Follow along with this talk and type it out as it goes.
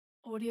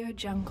Audio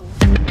Jungle.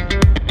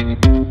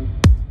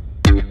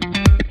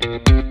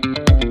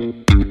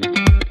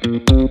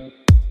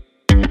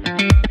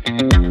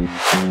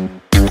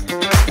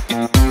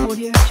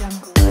 Audio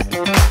Jungle.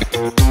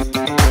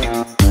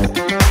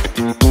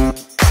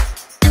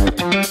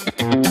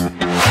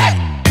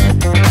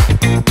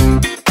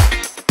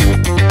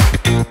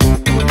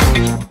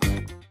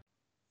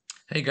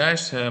 Hey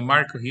guys,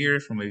 Marco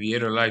here from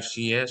Aviator Life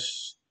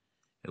CS.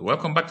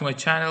 Welcome back to my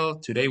channel.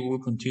 Today we will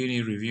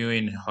continue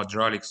reviewing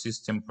hydraulic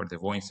system for the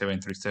Boeing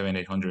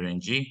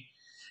 737-800NG,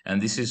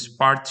 and this is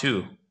part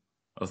 2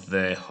 of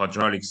the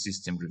hydraulic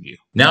system review.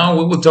 Now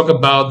we will talk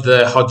about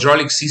the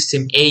hydraulic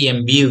system A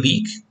and B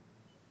leak.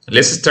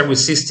 Let's start with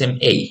system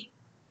A.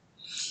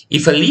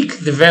 If a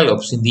leak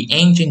develops in the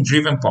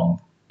engine-driven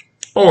pump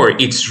or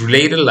its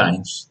related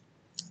lines,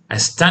 a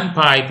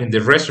standpipe in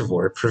the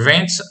reservoir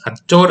prevents a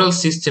total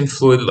system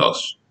fluid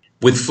loss.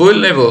 With fluid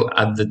level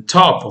at the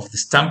top of the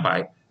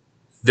standpipe,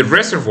 the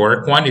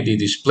reservoir quantity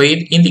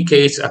displayed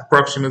indicates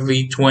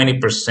approximately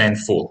 20%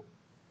 full.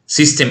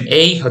 System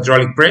A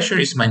hydraulic pressure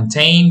is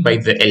maintained by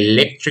the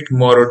electric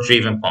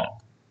motor-driven pump.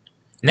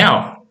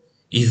 Now,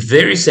 if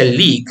there is a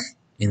leak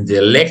in the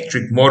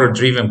electric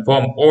motor-driven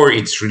pump or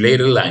its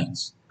related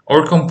lines,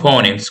 or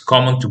components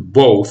common to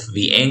both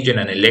the engine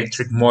and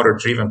electric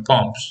motor-driven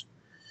pumps,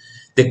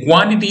 the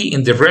quantity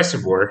in the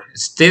reservoir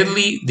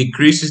steadily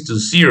decreases to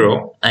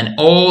zero and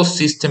all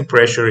system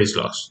pressure is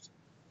lost.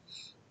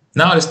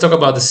 Now let's talk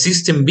about the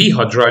System B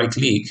hydraulic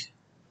leak.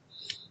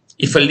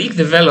 If a leak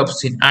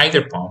develops in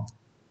either pump,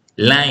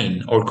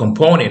 line, or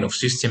component of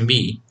System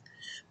B,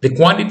 the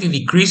quantity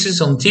decreases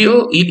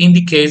until it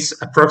indicates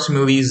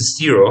approximately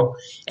zero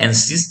and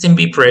System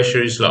B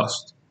pressure is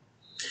lost.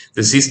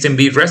 The System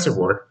B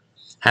reservoir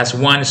has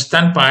one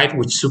standpipe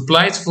which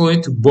supplies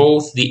fluid to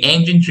both the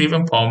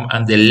engine-driven pump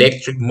and the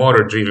electric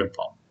motor-driven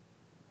pump.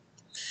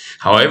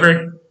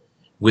 However,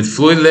 with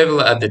fluid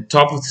level at the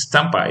top of the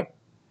standpipe,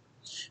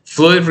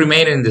 fluid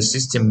remaining in the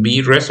System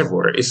B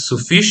reservoir is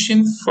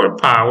sufficient for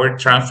power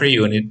transfer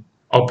unit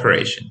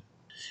operation.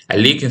 A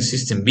leak in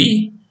System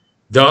B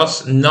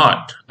does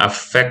not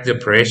affect the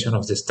operation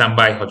of the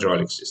standby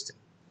hydraulic system.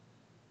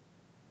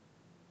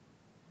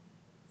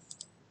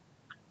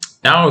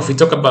 Now, if we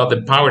talk about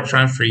the power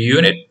transfer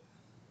unit,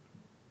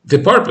 the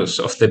purpose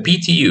of the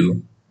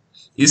PTU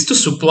is to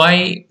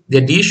supply the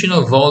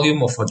additional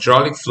volume of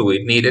hydraulic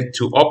fluid needed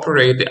to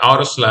operate the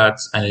auto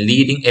slats and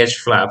leading edge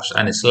flaps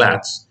and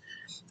slats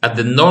at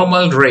the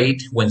normal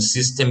rate when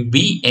System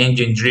B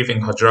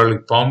engine-driven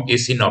hydraulic pump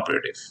is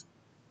inoperative.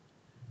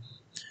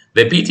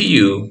 The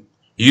PTU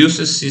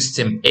uses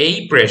System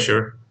A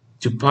pressure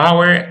to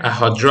power a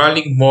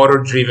hydraulic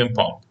motor-driven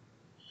pump,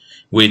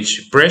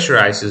 which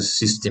pressurizes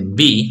System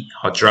B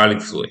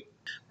hydraulic fluid.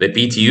 The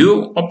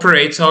PTU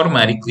operates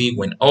automatically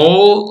when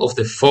all of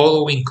the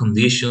following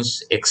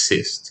conditions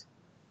exist.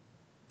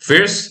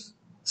 First,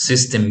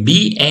 System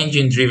B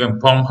engine-driven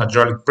pump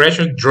hydraulic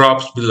pressure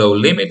drops below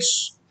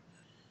limits,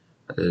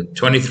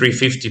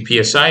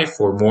 2350 psi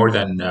for more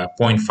than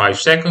 0.5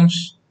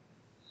 seconds.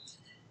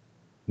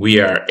 We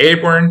are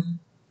airborne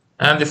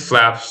and the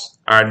flaps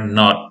are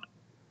not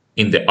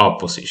in the up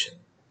position.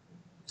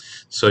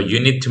 So you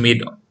need to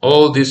meet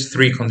all these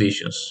three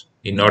conditions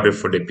in order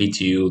for the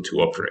PTU to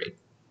operate.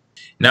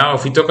 Now,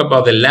 if we talk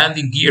about the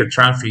landing gear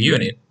transfer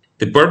unit,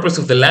 the purpose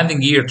of the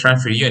landing gear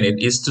transfer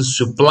unit is to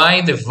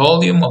supply the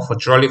volume of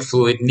hydraulic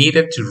fluid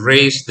needed to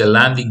raise the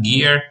landing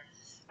gear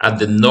at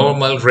the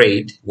normal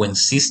rate when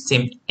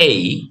System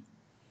A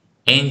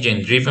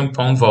engine-driven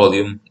pump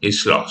volume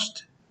is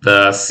lost.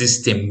 The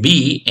System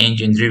B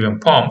engine-driven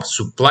pump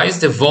supplies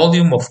the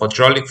volume of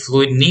hydraulic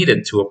fluid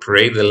needed to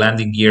operate the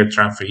landing gear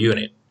transfer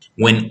unit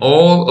when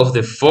all of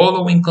the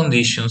following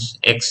conditions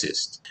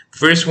exist.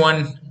 First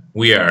one,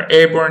 we are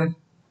airborne.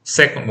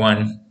 Second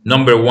one,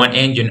 number 1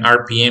 engine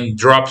RPM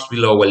drops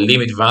below a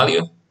limit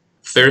value.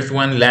 Third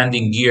one,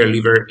 landing gear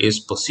lever is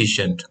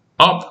positioned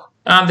up.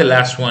 And the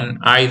last one,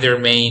 either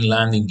main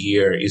landing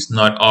gear is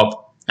not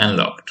up and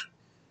locked.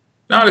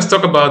 Now let's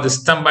talk about the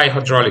standby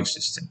hydraulic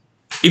system.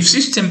 If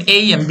System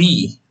A and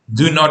B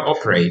do not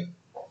operate,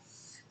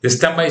 the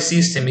standby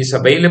system is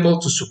available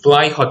to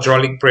supply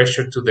hydraulic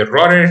pressure to the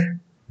rotor,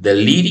 the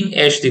leading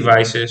edge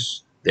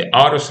devices, the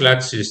auto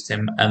slat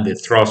system, and the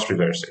thrust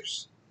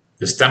reversers.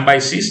 The standby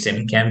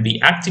system can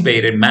be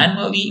activated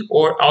manually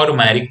or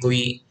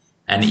automatically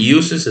and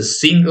uses a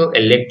single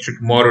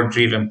electric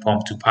motor-driven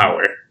pump to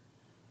power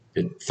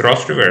the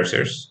thrust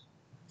reversers,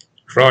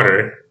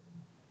 rotor,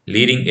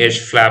 leading edge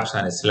flaps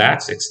and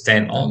slats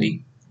extend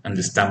only, and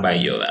the standby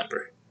yaw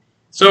damper.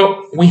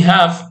 So we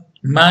have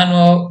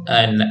manual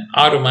and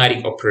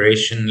automatic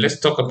operation. Let's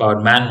talk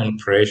about manual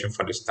operation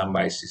for the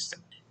standby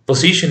system.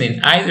 Positioning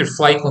either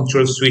flight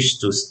control switch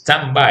to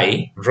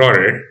standby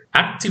rotor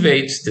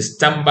activates the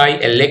standby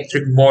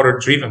electric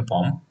motor-driven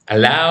pump,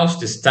 allows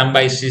the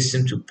standby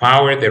system to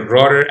power the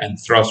rotor and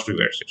thrust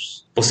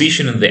reversers.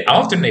 Positioning the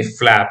alternate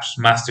flaps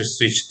master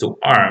switch to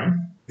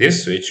arm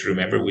This switch,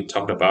 remember we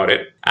talked about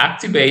it,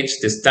 activates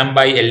the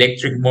standby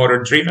electric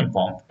motor driven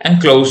pump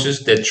and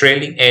closes the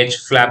trailing edge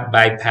flap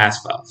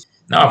bypass valve.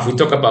 Now, if we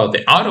talk about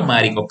the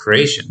automatic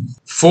operation,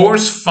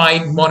 force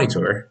fight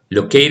monitor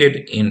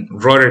located in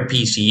rotor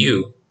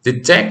PCU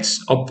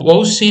detects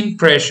opposing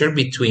pressure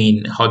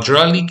between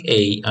hydraulic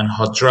A and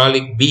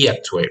hydraulic B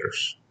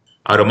actuators.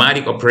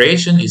 Automatic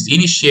operation is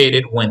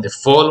initiated when the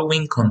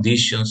following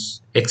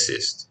conditions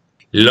exist: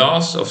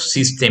 loss of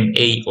system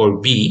A or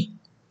B,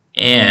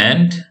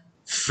 and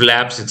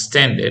flaps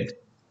extended,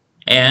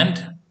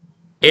 and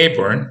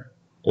airborne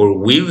or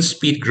wheel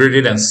speed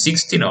greater than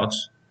 60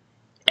 knots,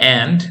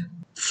 and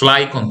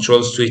flight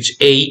control switch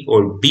A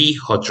or B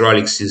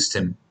hydraulic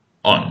system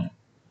on.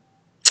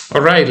 All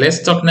right,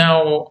 let's talk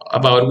now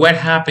about what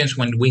happens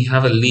when we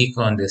have a leak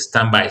on the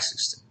standby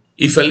system.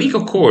 If a leak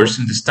occurs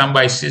in the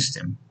standby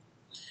system,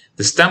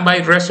 the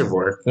standby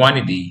reservoir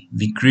quantity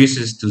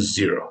decreases to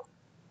 0.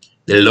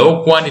 The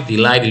low quantity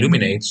light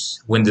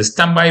illuminates when the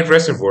standby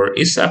reservoir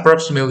is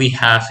approximately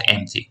half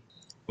empty.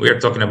 We are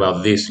talking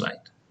about this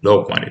light,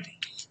 low quantity.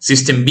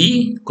 System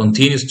B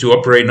continues to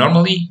operate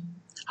normally.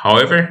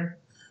 However,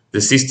 the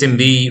System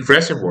B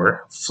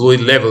reservoir fluid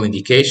level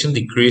indication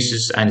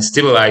decreases and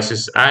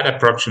stabilizes at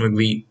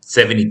approximately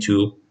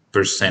 72%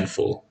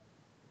 full.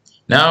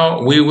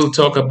 Now we will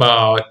talk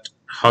about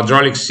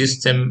hydraulic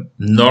system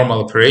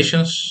normal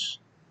operations.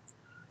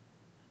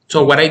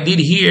 So what I did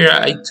here,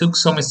 I took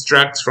some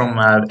extracts from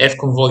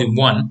FCON Volume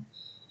 1,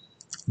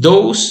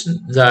 those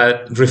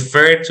that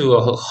refer to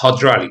a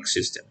hydraulic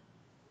system.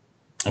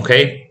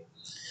 Okay,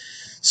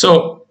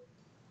 so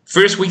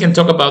first we can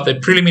talk about the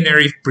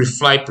preliminary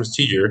pre-flight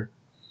procedure,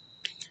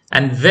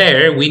 and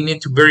there we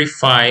need to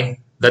verify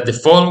that the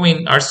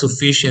following are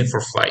sufficient for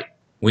flight.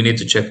 We need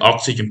to check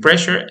oxygen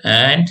pressure,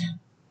 and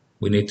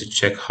we need to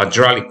check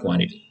hydraulic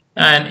quantity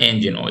and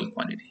engine oil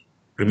quantity.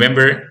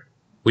 Remember,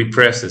 we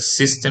press the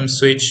system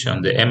switch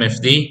on the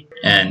MFD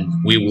and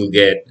we will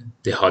get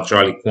the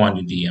hydraulic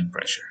quantity and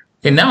pressure.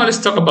 And now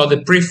let's talk about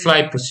the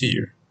pre-flight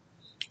procedure.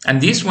 And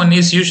this one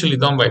is usually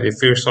done by the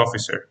first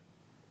officer.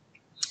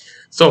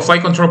 So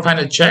flight control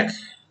panel check.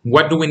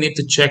 What do we need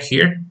to check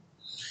here?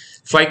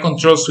 Flight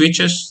control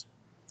switches,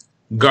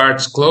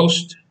 guards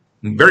closed.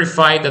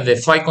 Verify that the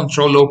flight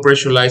control low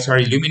pressure lights are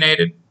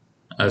illuminated,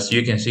 as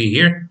you can see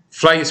here.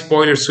 Flight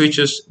spoiler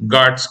switches,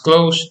 guards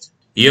closed.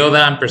 Yaw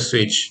damper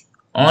switch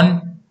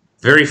on.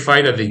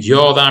 Verify that the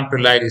yaw damper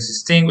light is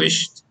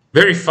extinguished.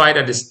 Verify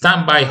that the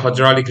standby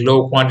hydraulic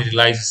low quantity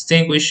light is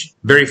extinguished.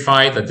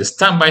 Verify that the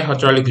standby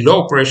hydraulic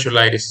low pressure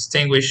light is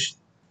extinguished.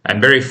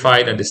 And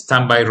verify that the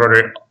standby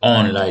rotor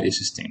on light is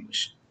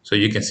extinguished. So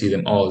you can see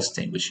them all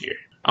extinguished here.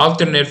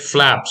 Alternate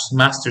flaps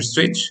master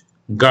switch,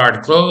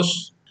 guard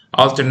closed.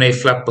 Alternate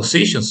flap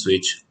position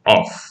switch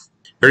off.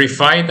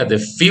 Verify that the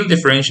field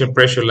differential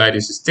pressure light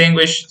is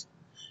extinguished.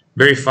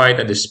 Verify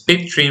that the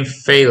speed trim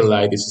fail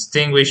light is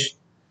extinguished.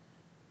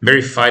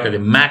 Verify that the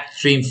Mach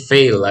trim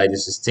fail light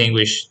is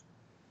extinguished.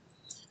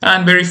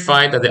 And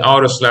verify that the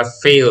auto slap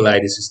fail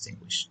light is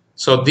extinguished.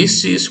 So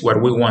this is what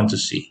we want to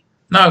see.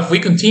 Now if we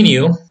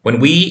continue,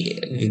 when we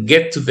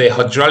get to the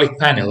hydraulic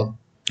panel,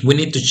 we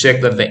need to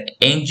check that the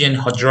engine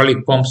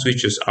hydraulic pump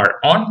switches are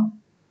on,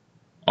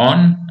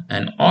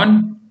 and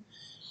on.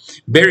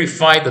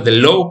 Verify that the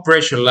low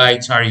pressure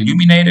lights are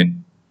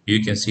illuminated.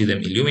 You can see them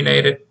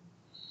illuminated.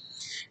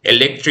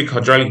 Electric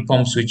hydraulic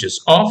pump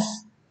switches off.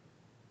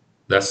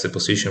 That's the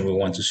position we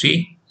want to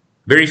see.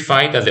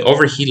 Verify that the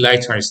overheat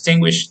lights are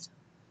extinguished.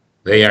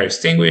 They are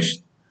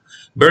extinguished.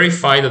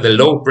 Verify that the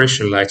low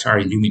pressure lights are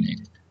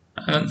illuminated.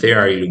 And they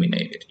are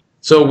illuminated.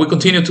 So we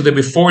continue to the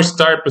before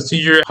start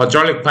procedure,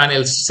 hydraulic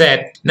panel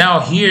set. Now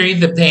here it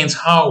depends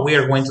how we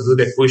are going to do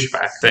the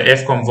pushback. The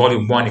FCON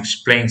Volume 1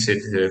 explains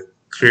it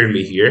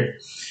clearly here.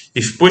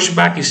 If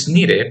pushback is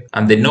needed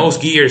and the nose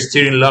gear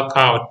steering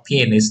lockout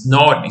pin is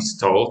not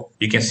installed,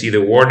 you can see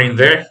the warning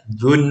there.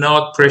 Do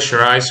not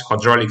pressurize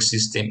hydraulic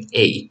system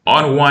A.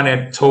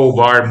 Unwanted tow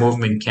bar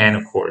movement can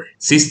occur.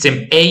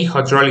 System A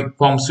hydraulic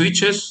pump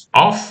switches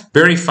off.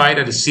 Verify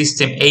that the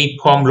system A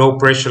pump low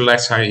pressure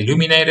lights are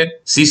illuminated.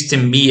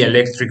 System B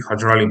electric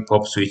hydraulic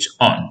pump switch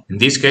on. In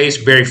this case,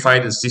 verify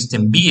that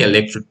system B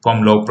electric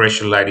pump low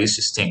pressure light is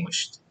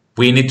extinguished.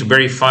 We need to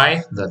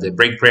verify that the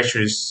brake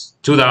pressure is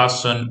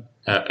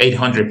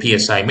 2,800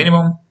 psi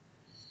minimum,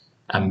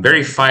 and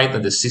verify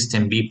that the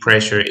system B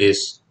pressure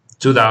is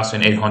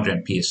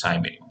 2,800 psi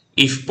minimum.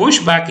 If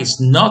pushback is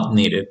not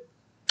needed,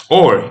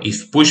 or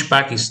if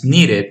pushback is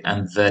needed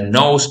and the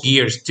nose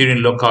gear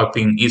steering lockout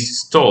pin is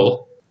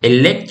installed,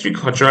 electric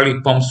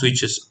hydraulic pump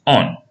switches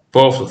on,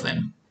 both of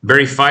them.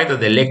 Verify that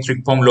the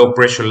electric pump low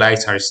pressure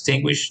lights are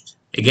extinguished.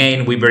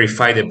 Again, we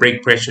verify the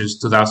brake pressure is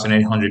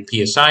 2,800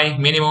 psi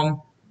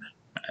minimum.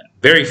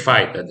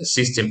 Verify that the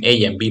system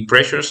A and B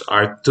pressures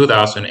are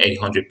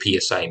 2,800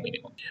 psi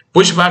minimum.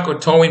 Pushback or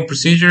towing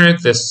procedure.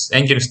 This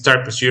engine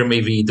start procedure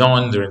may be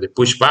done during the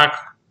pushback.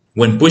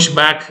 When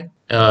pushback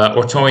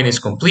or towing is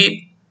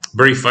complete,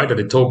 verify that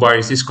the tow bar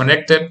is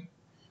disconnected.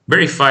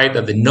 Verify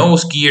that the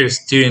nose gear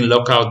steering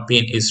lockout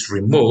pin is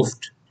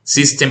removed.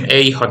 System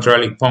A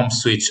hydraulic pump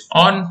switch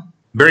on.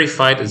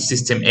 Verify that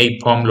System A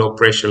pump low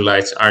pressure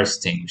lights are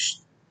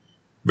extinguished.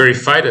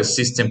 Verify that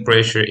system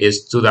pressure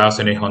is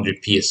 2800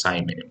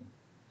 psi minimum.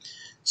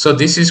 So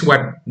this is what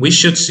we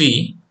should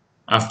see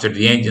after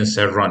the engines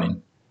are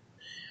running.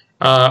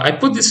 I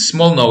put this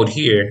small note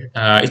here.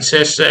 It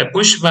says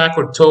push back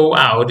or tow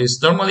out is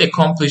normally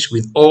accomplished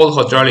with all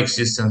hydraulic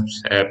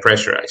systems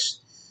pressurized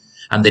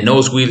and the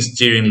nose wheel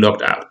steering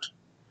locked out.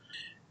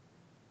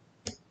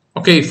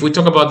 Okay, if we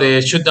talk about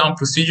the shutdown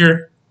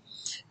procedure,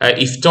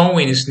 if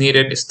towing is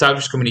needed,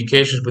 establish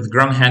communications with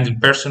ground handling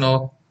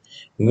personnel.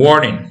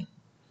 Warning,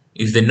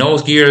 if the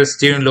nose gear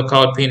steering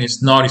lockout pin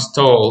is not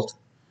installed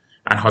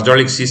and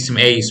hydraulic system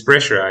A is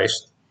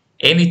pressurized,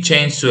 any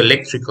change to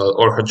electrical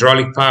or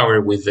hydraulic power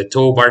with the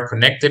tow bar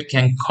connected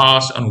can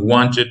cause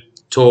unwanted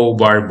tow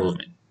bar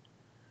movement.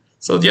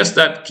 So just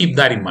keep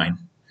that in mind.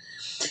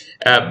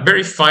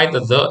 Verify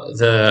that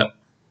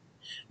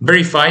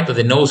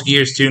the nose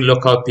gear steering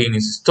lockout pin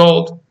is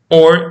installed,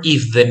 or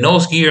if the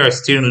nose gear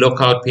steering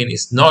lockout pin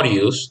is not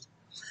used,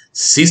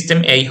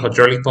 System A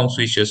hydraulic pump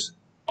switches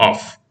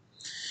off.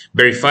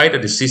 Verify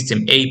that the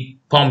System A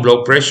pump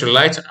low pressure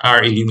lights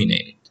are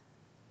illuminated.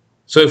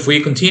 So if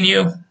we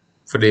continue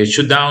for the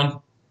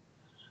shutdown,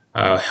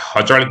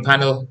 hydraulic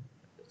panel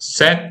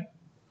set,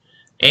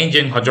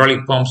 engine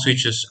hydraulic pump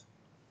switches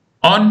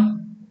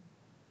on,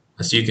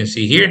 as you can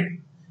see here,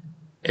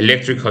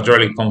 electric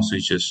hydraulic pump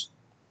switches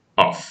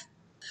off.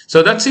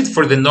 So that's it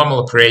for the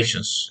normal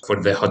operations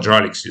for the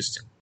hydraulic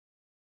system.